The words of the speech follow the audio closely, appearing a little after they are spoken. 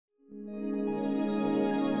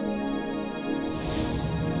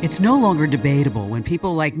It's no longer debatable when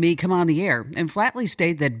people like me come on the air and flatly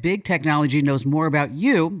state that big technology knows more about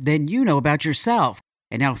you than you know about yourself.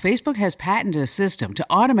 And now Facebook has patented a system to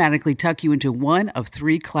automatically tuck you into one of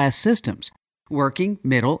three class systems: working,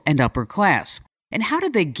 middle, and upper class. And how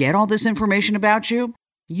did they get all this information about you?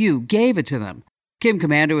 You gave it to them. Kim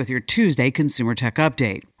Komando with your Tuesday Consumer Tech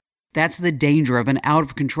Update. That's the danger of an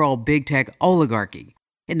out-of-control big tech oligarchy.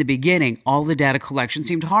 In the beginning, all the data collection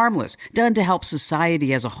seemed harmless, done to help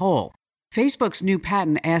society as a whole. Facebook's new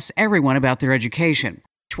patent asks everyone about their education.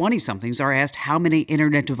 20-somethings are asked how many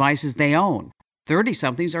internet devices they own.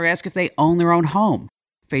 30-somethings are asked if they own their own home.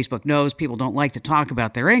 Facebook knows people don't like to talk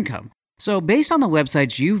about their income. So based on the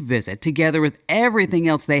websites you visit, together with everything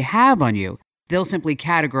else they have on you, they'll simply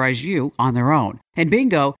categorize you on their own. And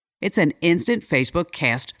bingo, it's an instant Facebook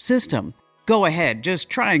caste system. Go ahead, just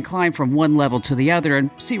try and climb from one level to the other and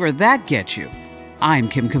see where that gets you. I'm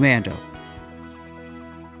Kim Komando.